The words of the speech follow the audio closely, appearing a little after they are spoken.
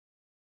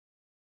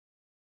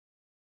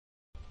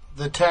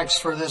The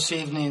text for this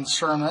evening's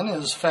sermon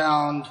is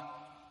found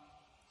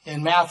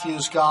in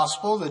Matthew's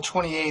Gospel, the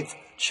 28th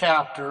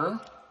chapter.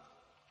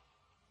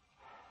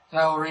 And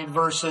I will read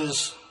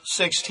verses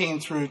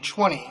 16 through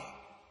 20.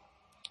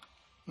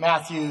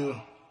 Matthew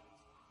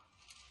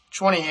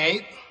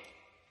 28,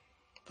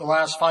 the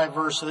last 5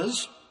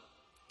 verses.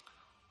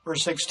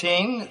 Verse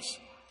 16,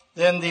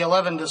 Then the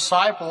 11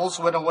 disciples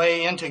went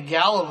away into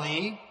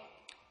Galilee,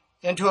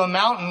 into a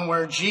mountain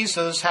where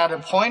Jesus had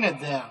appointed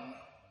them.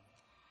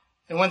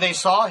 And when they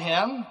saw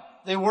him,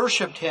 they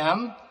worshipped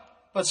him,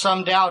 but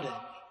some doubted.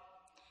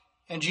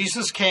 And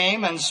Jesus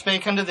came and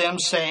spake unto them,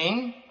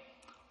 saying,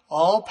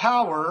 All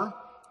power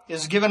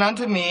is given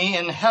unto me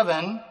in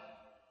heaven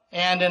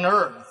and in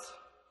earth.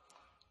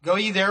 Go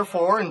ye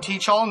therefore and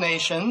teach all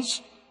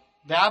nations,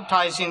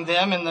 baptizing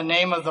them in the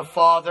name of the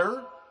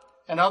Father,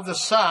 and of the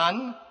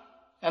Son,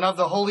 and of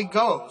the Holy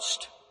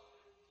Ghost,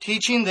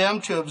 teaching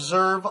them to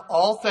observe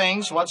all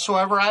things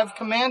whatsoever I have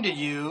commanded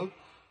you.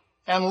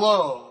 And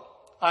lo,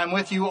 I am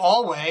with you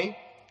always,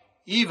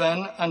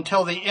 even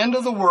until the end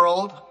of the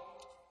world.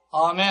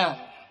 Amen.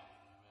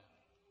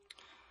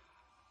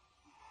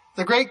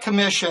 The Great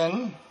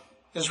Commission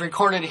is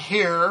recorded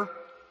here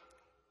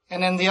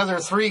and in the other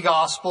 3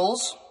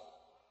 Gospels,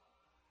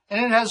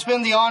 and it has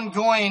been the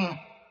ongoing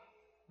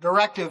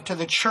directive to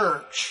the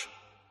church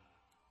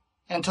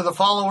and to the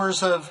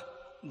followers of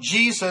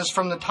Jesus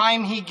from the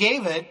time he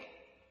gave it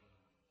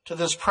to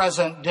this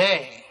present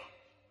day.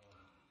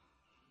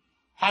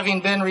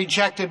 Having been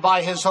rejected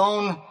by his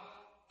own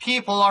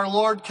people, our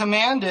Lord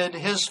commanded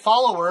his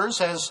followers,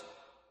 as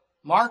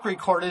Mark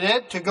recorded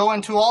it, to go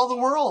into all the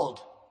world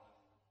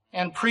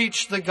and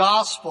preach the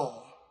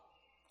gospel.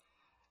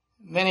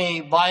 Many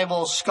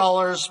Bible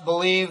scholars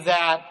believe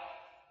that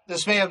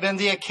this may have been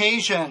the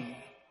occasion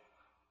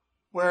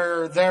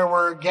where there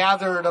were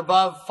gathered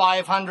above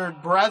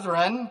 500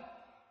 brethren,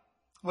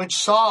 which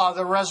saw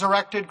the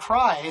resurrected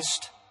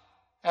Christ,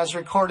 as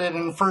recorded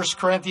in 1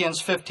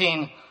 Corinthians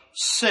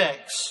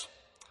 15:6.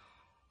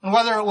 And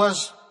whether it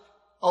was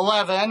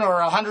 11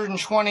 or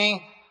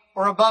 120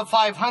 or above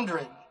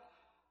 500,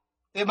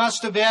 it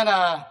must have been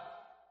a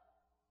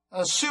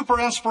super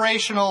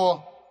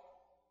inspirational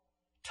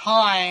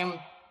time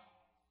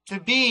to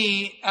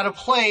be at a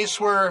place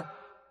where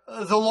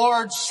the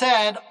Lord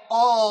said,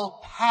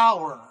 All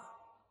power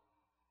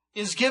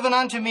is given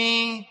unto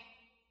me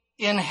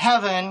in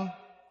heaven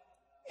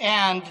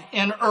and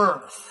in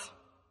earth.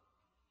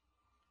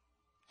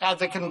 At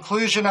the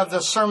conclusion of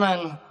the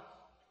Sermon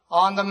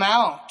on the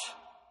Mount,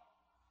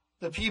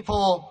 the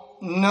people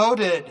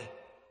noted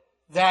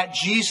that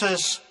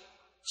Jesus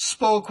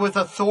spoke with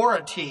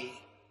authority.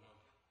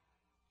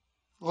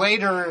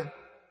 Later,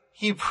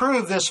 he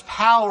proved this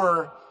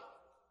power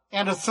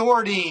and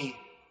authority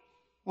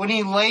when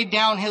he laid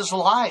down his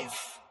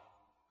life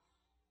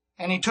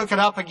and he took it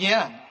up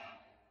again.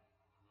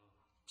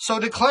 So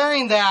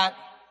declaring that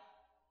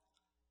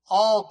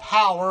all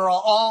power,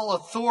 all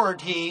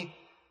authority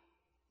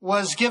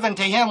was given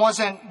to him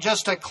wasn't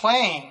just a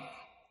claim.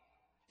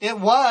 It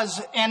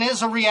was and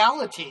is a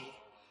reality.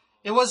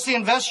 It was the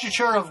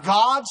investiture of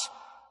God's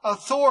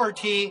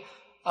authority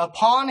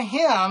upon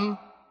him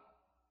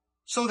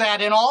so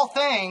that in all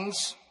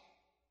things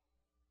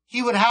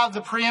he would have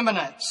the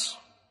preeminence.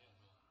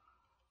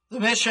 The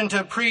mission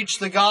to preach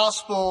the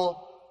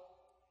gospel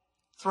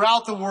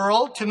throughout the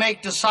world, to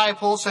make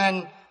disciples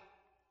and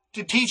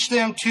to teach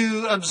them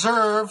to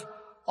observe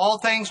all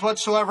things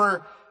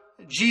whatsoever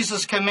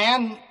Jesus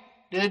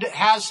commanded,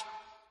 has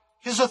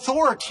his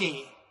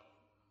authority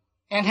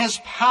and his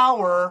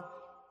power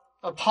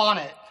upon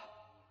it.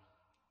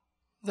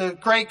 The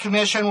Great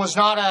Commission was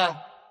not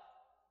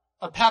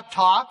a pep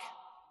talk.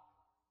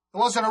 It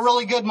wasn't a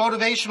really good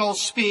motivational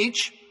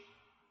speech.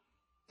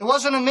 It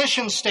wasn't a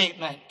mission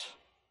statement.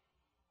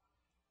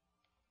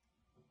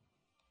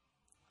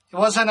 It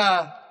wasn't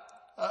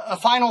a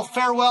final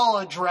farewell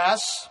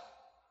address.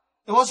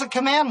 It was a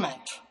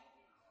commandment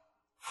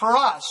for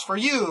us, for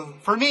you,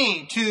 for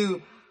me,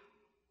 to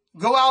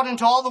go out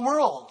into all the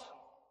world.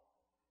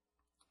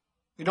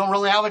 We don't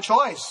really have a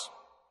choice.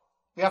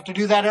 We have to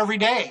do that every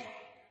day.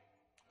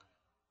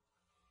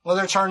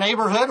 Whether it's our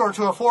neighborhood or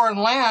to a foreign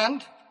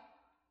land,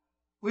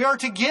 we are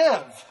to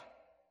give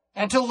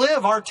and to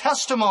live our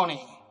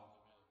testimony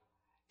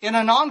in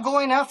an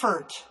ongoing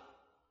effort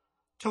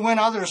to win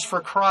others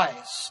for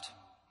Christ.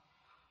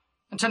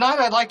 And tonight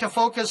I'd like to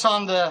focus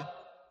on the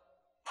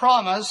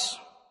promise,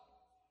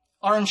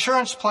 our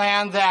insurance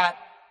plan that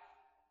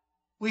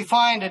we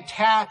find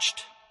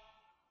attached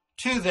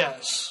to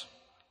this.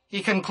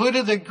 He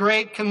concluded the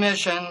Great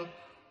Commission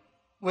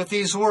with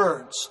these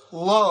words,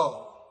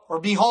 Lo, or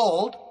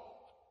behold,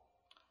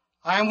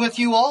 I am with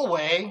you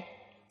always,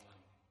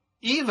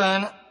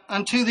 even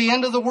unto the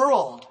end of the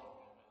world.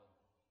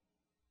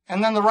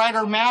 And then the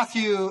writer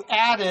Matthew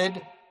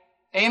added,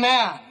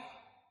 Amen.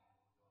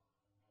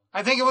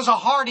 I think it was a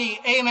hearty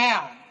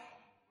amen.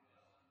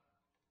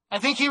 I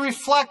think he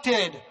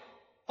reflected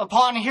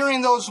upon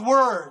hearing those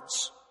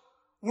words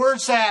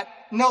that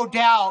no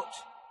doubt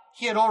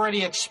he had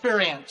already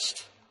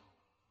experienced.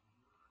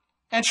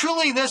 And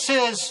truly this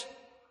is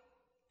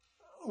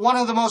one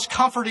of the most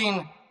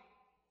comforting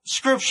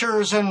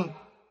scriptures in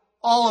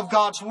all of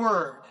God's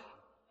Word.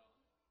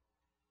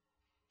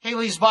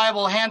 Haley's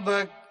Bible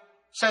Handbook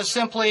says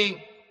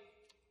simply,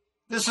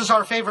 this is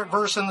our favorite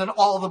verse in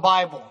all the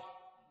Bible.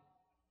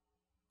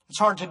 It's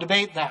hard to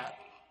debate that.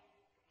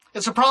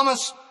 It's a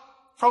promise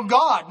from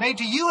God made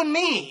to you and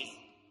me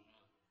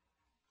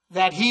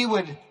that He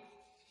would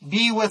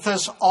be with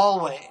us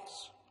always.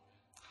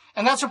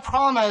 And that's a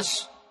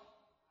promise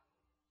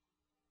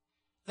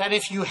that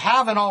if you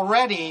haven't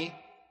already,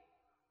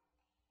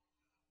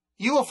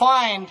 you will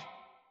find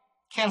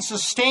can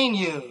sustain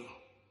you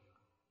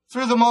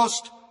through the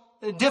most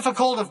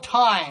difficult of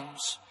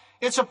times.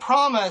 It's a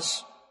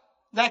promise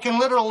that can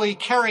literally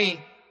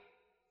carry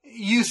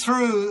you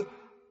through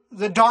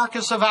the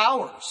darkest of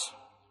hours.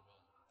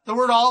 The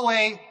word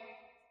always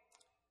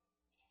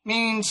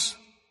means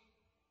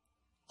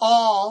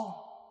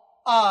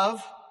all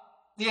of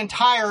the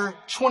entire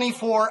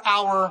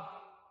 24-hour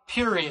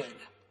period.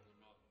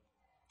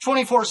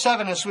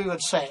 24/7, as we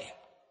would say.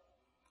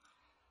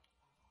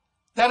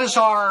 That is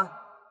our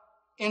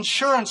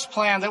insurance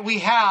plan that we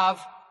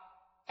have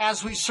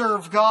as we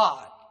serve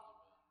God,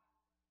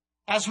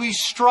 as we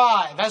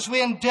strive, as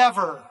we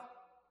endeavor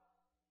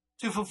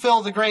to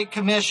fulfill the Great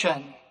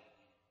Commission.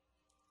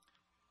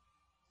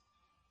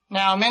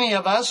 Now, many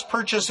of us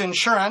purchase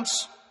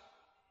insurance.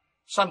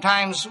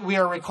 Sometimes we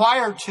are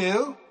required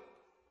to,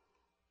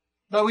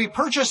 but we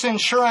purchase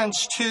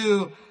insurance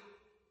to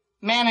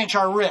manage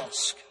our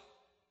risk,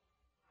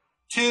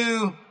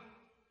 to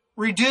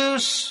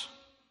reduce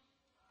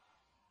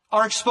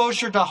our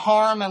exposure to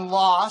harm and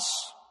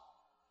loss,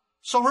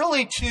 so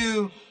really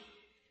to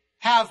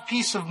have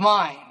peace of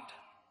mind.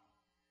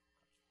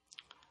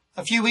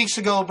 A few weeks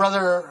ago,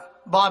 Brother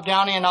Bob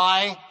Downey and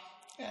I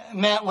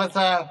met with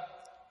a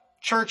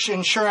church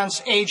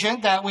insurance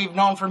agent that we've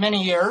known for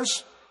many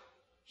years.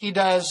 He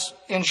does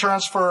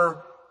insurance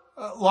for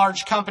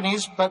large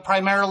companies, but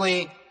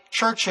primarily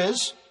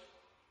churches.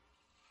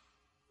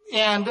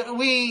 And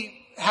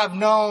we have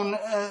known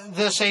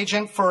this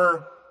agent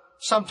for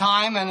some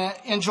time and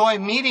enjoy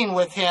meeting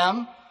with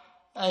him.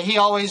 He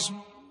always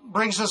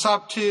brings us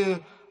up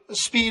to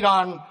speed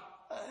on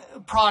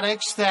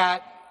products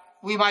that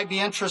we might be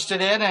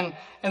interested in. And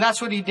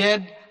that's what he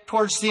did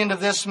towards the end of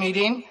this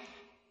meeting.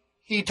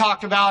 He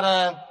talked about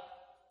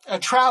a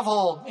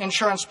travel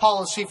insurance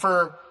policy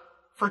for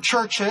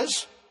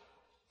churches.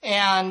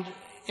 And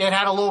it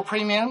had a low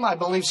premium, I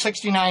believe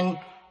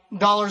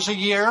 $69 a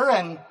year.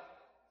 And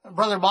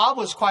Brother Bob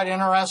was quite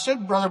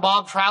interested. Brother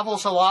Bob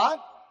travels a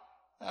lot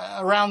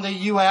around the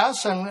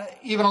U.S. and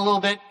even a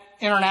little bit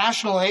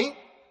internationally.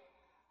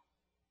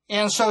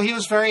 And so he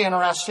was very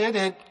interested.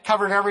 It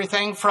covered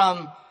everything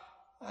from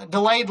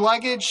delayed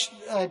luggage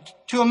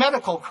to a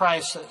medical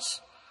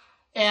crisis.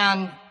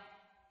 And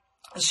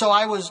so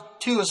I was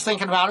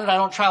thinking about it. I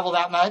don't travel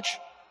that much,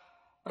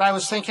 but I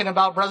was thinking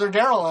about Brother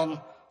Darrell and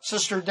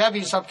Sister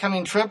Debbie's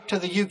upcoming trip to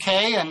the UK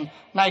and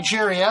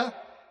Nigeria.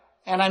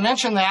 And I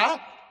mentioned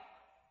that.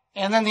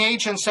 And then the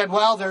agent said,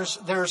 well,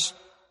 there's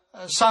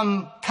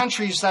some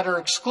countries that are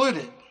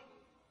excluded.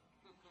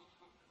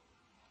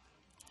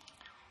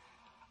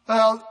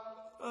 Well,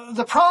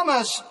 the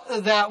promise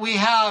that we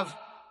have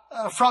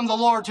from the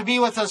Lord to be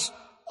with us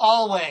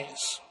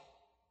always,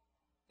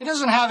 it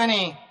doesn't have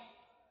any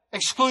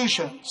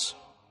exclusions.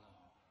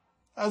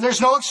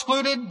 There's no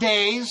excluded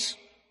days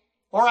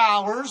or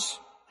hours.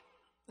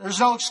 There's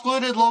no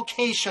excluded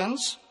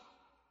locations.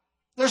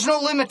 There's no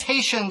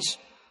limitations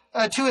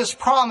to His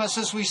promise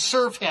as we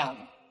serve Him.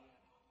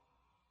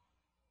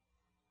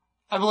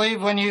 I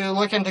believe when you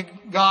look into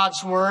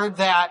God's Word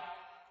that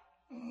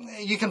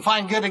you can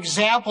find good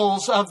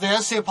examples of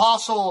this. The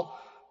Apostle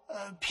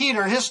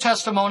Peter, his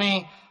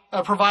testimony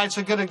provides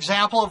a good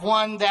example of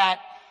one that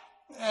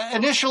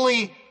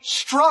initially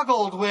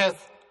struggled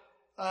with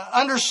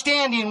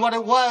understanding what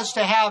it was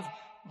to have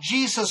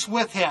Jesus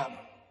with him.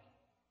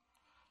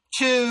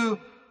 To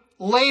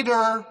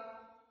later,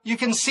 you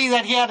can see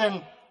that he had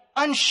an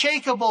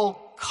unshakable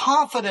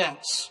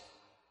confidence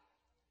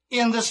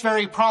in this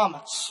very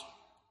promise.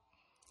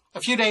 A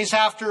few days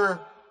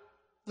after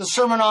the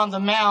Sermon on the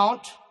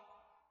Mount,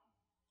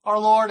 our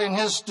Lord and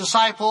His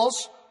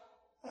disciples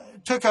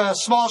took a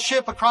small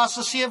ship across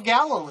the Sea of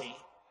Galilee.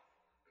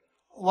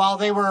 While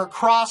they were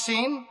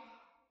crossing,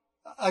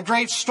 a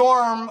great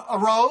storm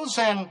arose,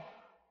 and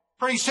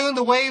pretty soon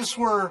the waves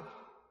were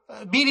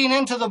beating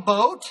into the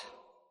boat.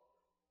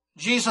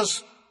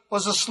 Jesus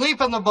was asleep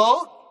in the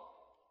boat,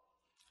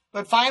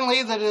 but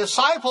finally the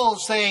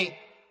disciples, they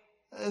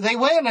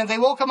went and they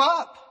woke him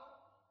up.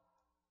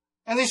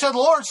 And they said,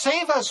 Lord,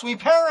 save us, we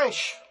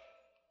perish.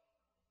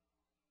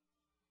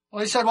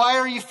 Well, he said, why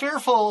are you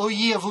fearful, O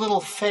ye of little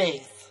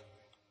faith?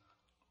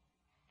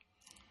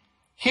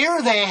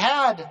 Here they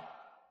had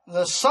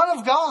the Son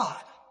of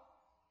God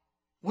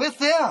with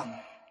them.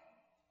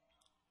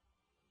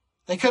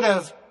 They could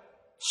have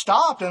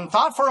stopped and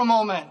thought for a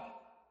moment,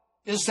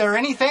 is there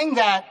anything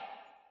that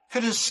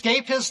could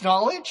escape His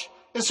knowledge?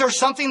 Is there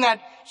something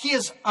that He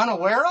is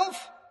unaware of?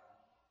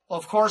 Well,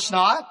 of course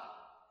not.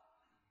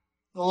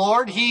 The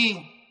Lord,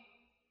 He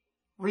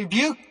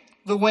rebuked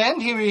the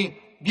wind, He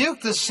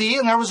rebuked the sea,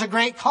 and there was a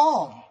great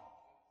calm.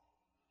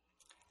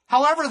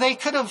 However, they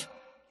could have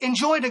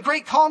enjoyed a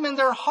great calm in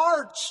their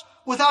hearts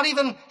without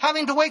even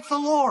having to wake the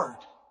Lord.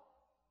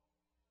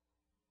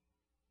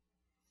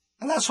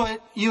 And that's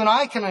what you and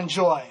I can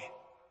enjoy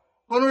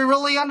when we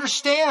really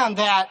understand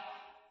that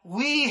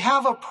we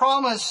have a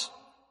promise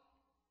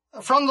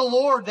from the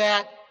Lord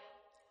that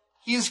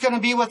He's going to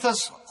be with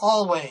us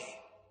always,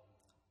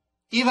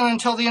 even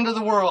until the end of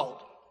the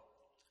world.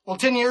 Well,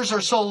 10 years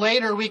or so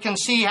later, we can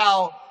see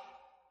how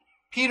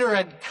Peter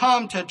had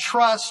come to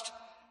trust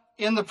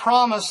in the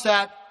promise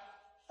that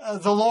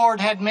the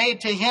Lord had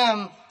made to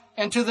him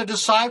and to the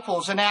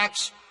disciples. In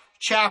Acts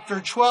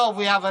chapter 12,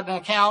 we have an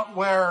account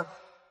where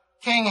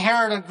King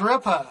Herod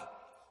Agrippa,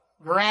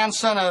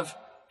 grandson of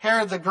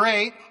Herod the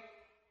Great,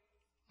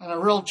 and a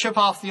real chip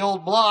off the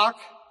old block,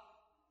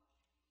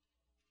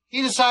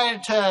 he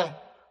decided to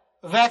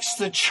vex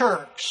the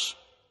church,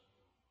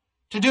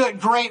 to do it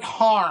great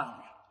harm.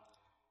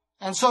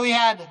 And so he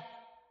had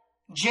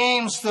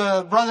James,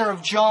 the brother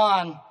of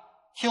John,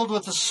 killed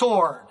with a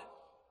sword.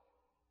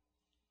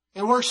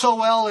 It worked so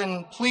well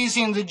in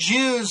pleasing the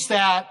Jews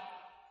that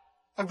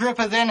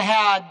Agrippa then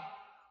had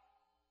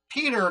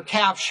Peter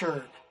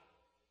captured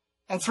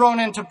and thrown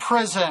into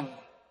prison.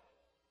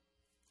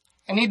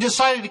 And he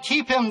decided to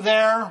keep him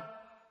there,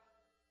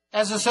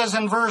 as it says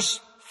in verse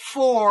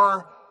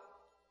 4,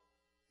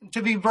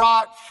 to be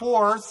brought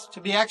forth, to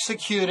be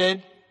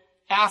executed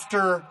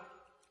after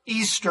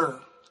Easter.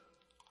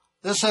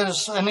 This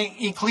is an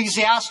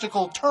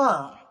ecclesiastical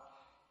term,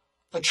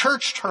 a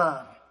church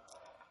term.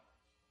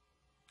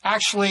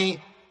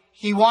 Actually,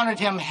 he wanted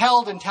him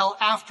held until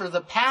after the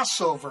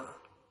Passover,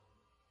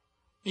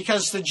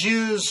 because the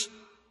Jews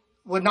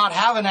would not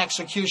have an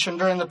execution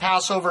during the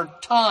Passover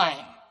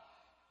time.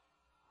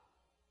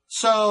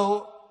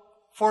 So,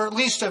 for at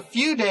least a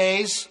few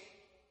days,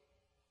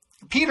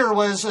 Peter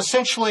was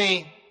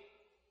essentially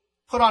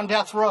put on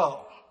death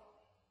row.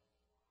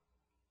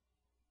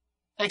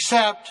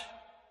 Except,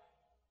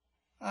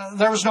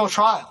 there was no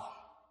trial.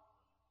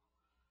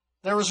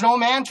 There was no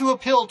man to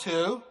appeal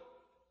to,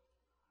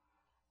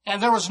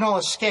 and there was no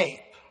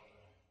escape.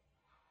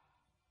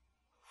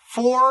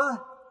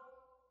 4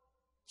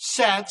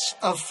 sets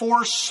of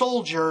 4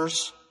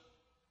 soldiers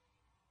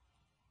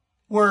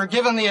were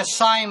given the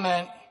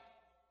assignment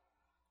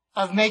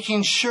of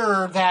making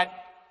sure that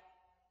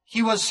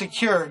he was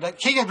secured. That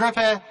King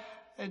Agrippa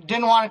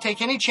didn't want to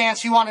take any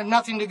chance. He wanted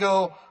nothing to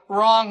go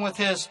wrong with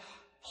his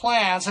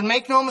plans. And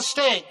make no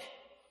mistake,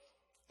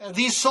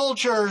 these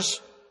soldiers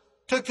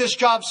took this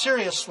job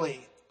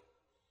seriously.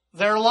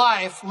 Their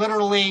life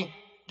literally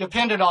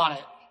depended on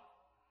it.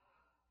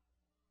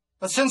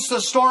 But since the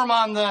storm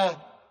on the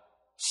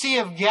Sea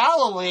of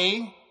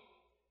Galilee,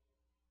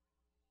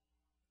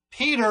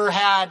 Peter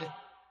had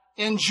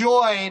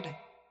enjoyed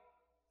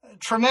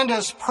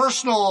tremendous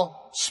personal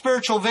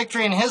spiritual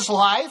victory in his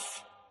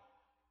life.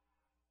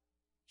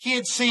 He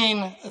had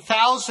seen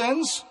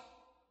thousands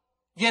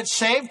get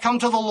saved, come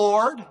to the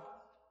Lord.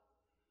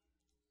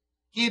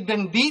 He had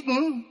been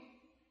beaten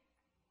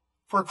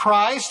for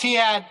Christ. He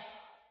had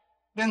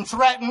been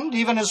threatened.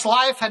 Even his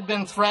life had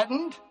been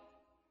threatened.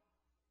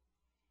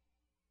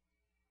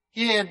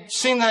 He had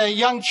seen the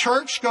young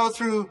church go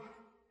through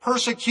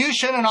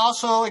persecution and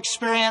also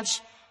experience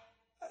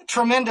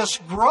tremendous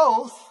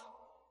growth.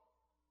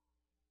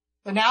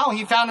 But now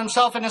he found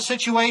himself in a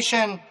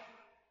situation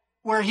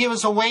where he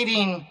was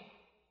awaiting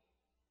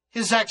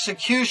his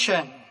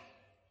execution.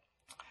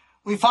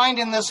 We find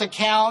in this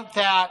account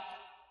that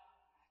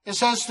it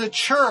says the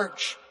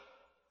church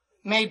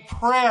made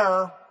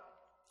prayer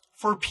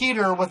for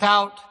Peter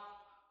without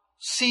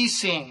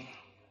ceasing.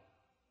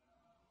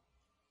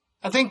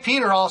 I think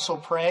Peter also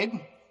prayed.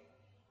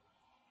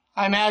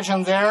 I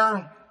imagine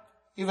there,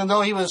 even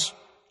though he was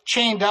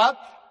chained up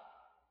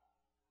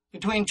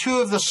between 2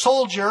 of the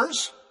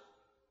soldiers,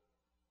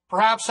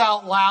 perhaps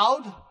out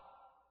loud,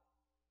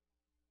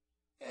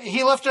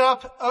 he lifted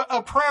up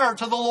a prayer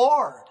to the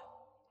Lord.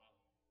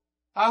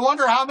 I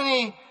wonder how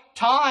many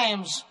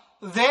times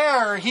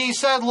there he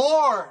said,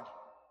 Lord,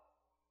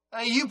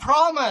 you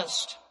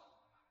promised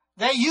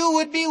that you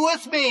would be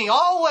with me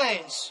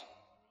always,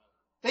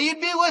 that you'd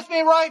be with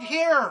me right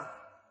here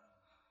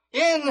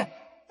in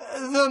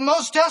the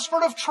most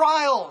desperate of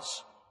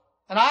trials.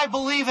 And I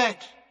believe it.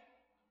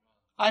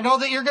 I know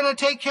that you're going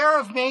to take care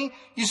of me.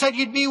 You said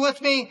you'd be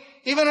with me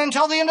even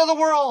until the end of the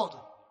world.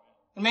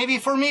 And maybe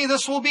for me,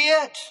 this will be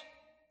it.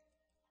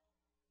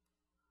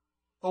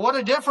 But what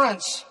a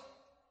difference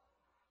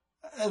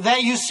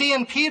that you see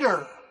in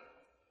Peter.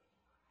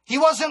 He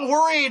wasn't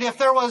worried if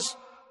there was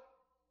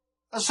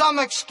some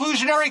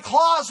exclusionary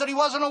clause that he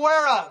wasn't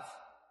aware of.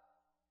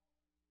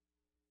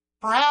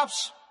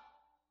 Perhaps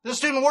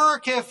this didn't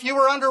work if you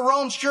were under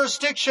Rome's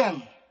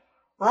jurisdiction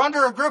or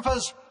under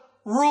Agrippa's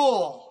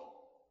rule.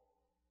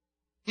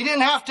 He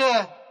didn't have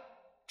to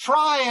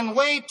try and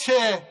wait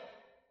to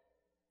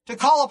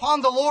call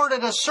upon the Lord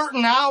at a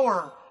certain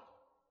hour.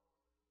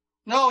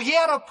 No, he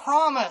had a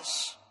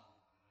promise.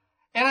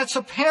 And it's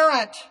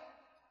apparent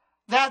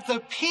that the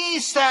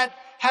peace that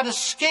had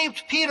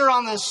escaped Peter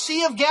on the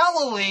Sea of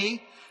Galilee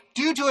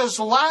due to his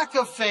lack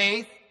of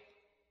faith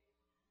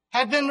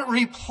had been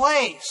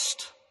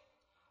replaced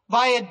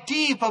by a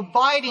deep,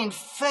 abiding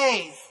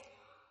faith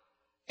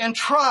and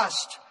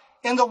trust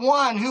in the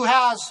one who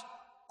has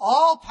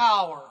all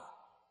power,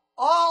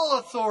 all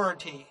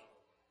authority.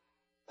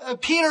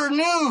 Peter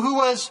knew who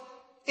was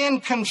in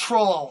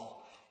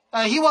control.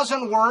 He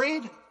wasn't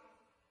worried.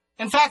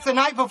 In fact, the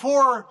night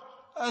before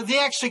the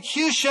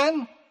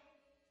execution,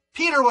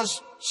 Peter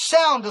was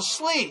sound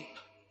asleep.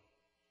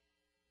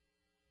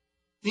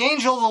 The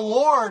angel of the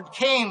Lord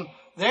came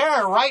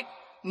there right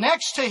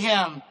next to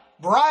him,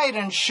 bright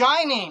and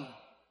shining.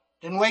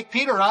 Didn't wake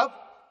Peter up.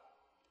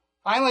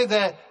 Finally,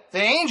 the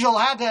angel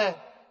had to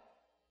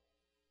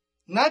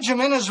nudge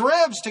him in his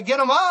ribs to get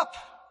him up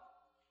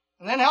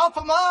and then help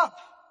him up.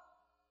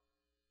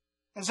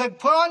 And said,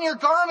 put on your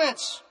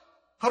garments,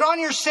 put on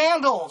your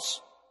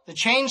sandals. The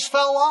chains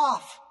fell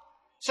off.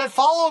 He said,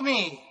 follow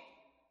me.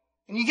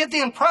 And you get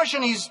the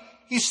impression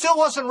he still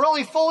wasn't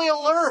really fully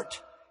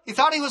alert. He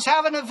thought he was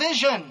having a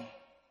vision.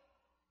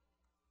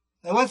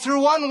 They went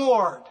through one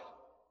ward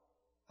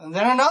and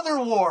then another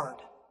ward.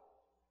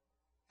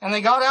 And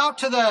they got out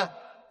to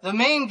the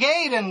main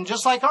gate, and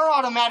just like our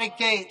automatic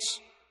gates,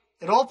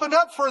 it opened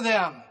up for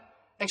them.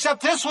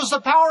 Except this was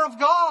the power of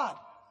God.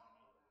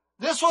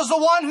 This was the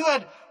one who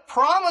had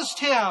promised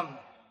him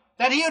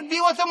that he would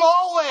be with him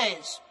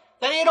always,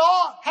 that he had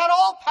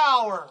all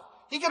power.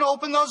 He could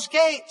open those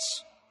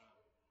gates.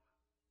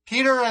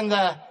 Peter and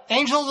the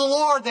angel of the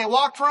Lord, they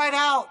walked right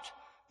out.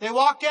 They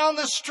walked down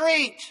the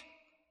street.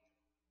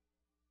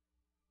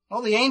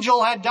 Well, the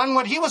angel had done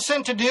what he was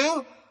sent to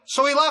do,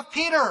 so he left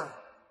Peter.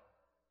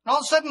 And all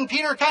of a sudden,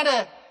 Peter kind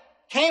of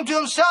came to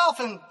himself,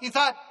 and he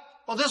thought,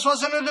 well, this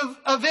wasn't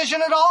a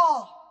vision at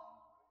all.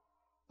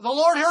 The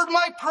Lord heard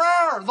my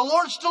prayer. The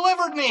Lord's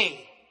delivered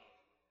me.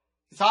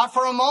 He thought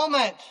for a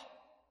moment,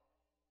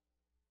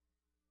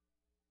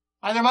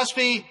 there must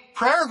be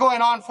prayer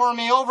going on for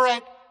me over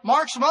at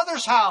Mark's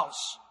mother's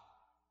house.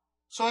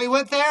 So he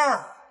went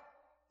there,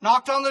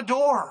 knocked on the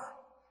door.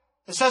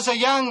 It says a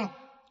young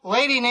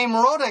lady named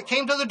Rhoda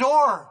came to the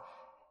door.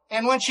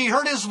 And when she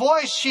heard his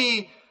voice,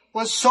 she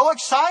was so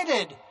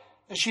excited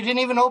that she didn't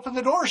even open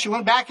the door. She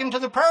went back into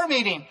the prayer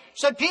meeting.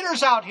 Said,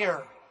 Peter's out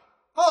here.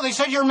 Oh, they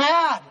said, you're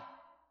mad.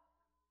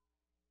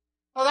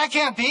 Oh, that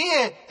can't be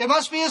it. It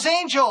must be his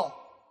angel.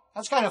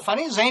 That's kind of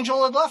funny. His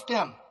angel had left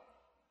him.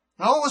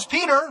 No, it was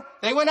Peter.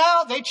 They went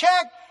out. They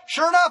checked.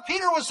 Sure enough,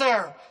 Peter was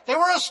there. They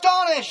were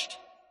astonished.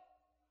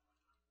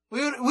 We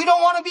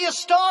don't want to be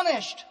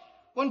astonished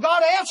when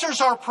God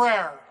answers our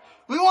prayer.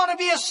 We want to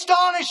be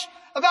astonished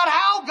about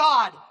how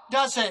God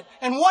does it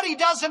and what he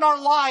does in our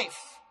life.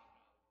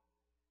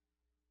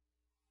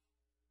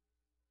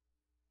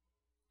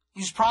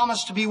 He's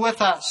promised to be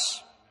with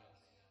us.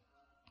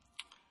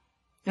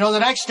 You know, the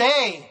next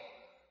day,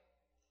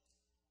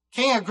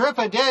 King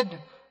Agrippa did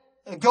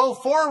go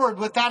forward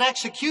with that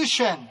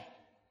execution,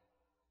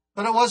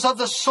 but it was of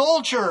the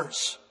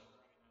soldiers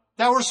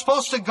that were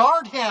supposed to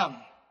guard him.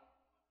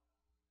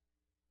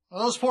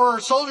 Those poor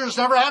soldiers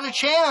never had a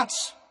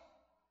chance.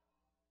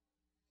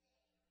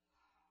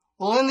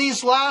 Well, in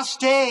these last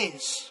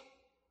days,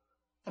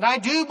 and I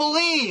do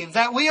believe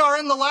that we are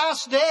in the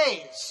last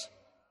days,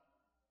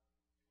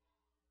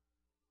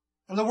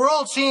 and the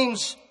world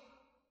seems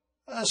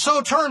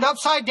so turned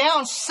upside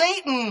down,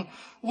 Satan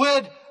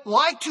would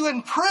like to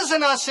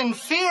imprison us in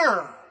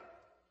fear.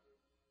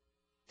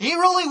 He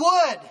really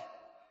would.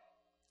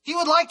 He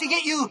would like to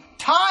get you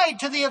tied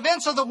to the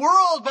events of the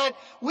world, but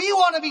we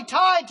want to be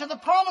tied to the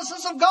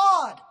promises of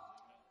God.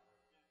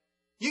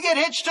 You get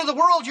hitched to the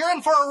world, you're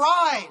in for a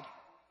ride.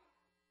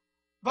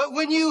 But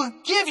when you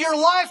give your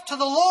life to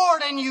the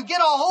Lord and you get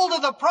a hold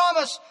of the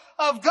promise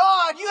of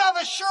God, you have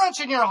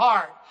assurance in your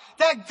heart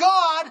that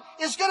God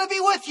is going to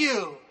be with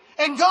you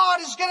and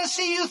God is going to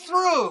see you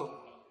through.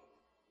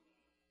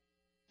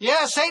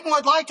 Yeah, Satan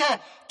would like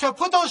to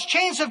put those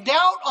chains of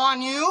doubt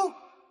on you,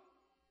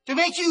 to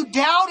make you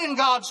doubt in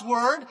God's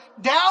word,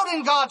 doubt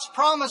in God's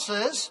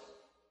promises.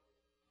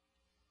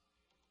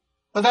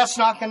 But that's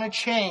not going to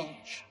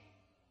change.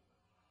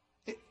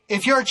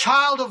 If you're a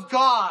child of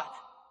God,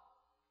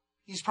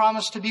 he's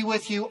promised to be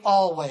with you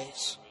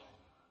always.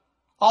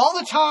 All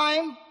the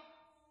time.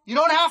 You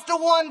don't have to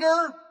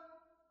wonder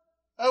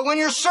when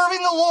you're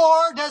serving the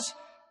Lord,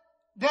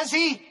 does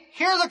he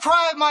hear the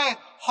cry of my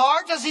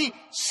heart? Does he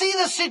see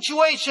the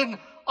situation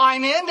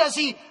I'm in? Does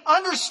he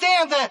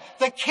understand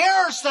the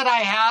cares that I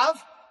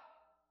have?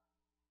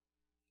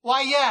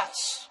 Why,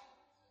 yes,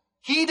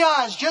 he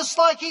does, just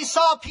like he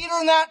saw Peter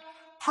in that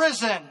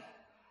prison.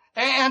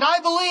 And I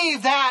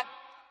believe that,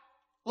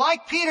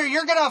 like Peter,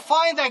 you're going to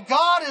find that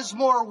God is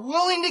more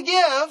willing to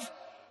give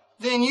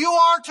than you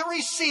are to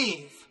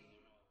receive.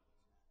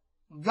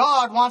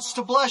 God wants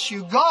to bless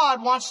you.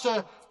 God wants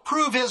to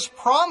prove his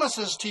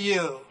promises to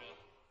you.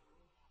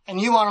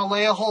 And you want to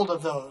lay a hold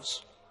of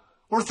those.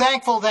 We're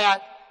thankful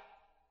that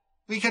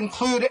We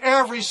conclude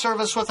every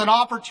service with an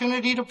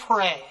opportunity to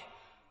pray.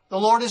 The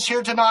Lord is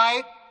here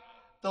tonight.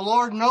 The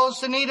Lord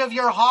knows the need of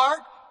your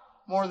heart.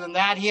 More than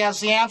that, He has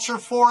the answer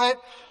for it.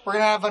 We're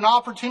going to have an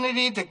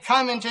opportunity to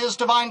come into His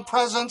divine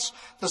presence.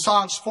 The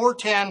song's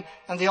 410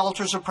 and the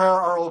altars of prayer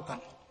are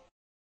open.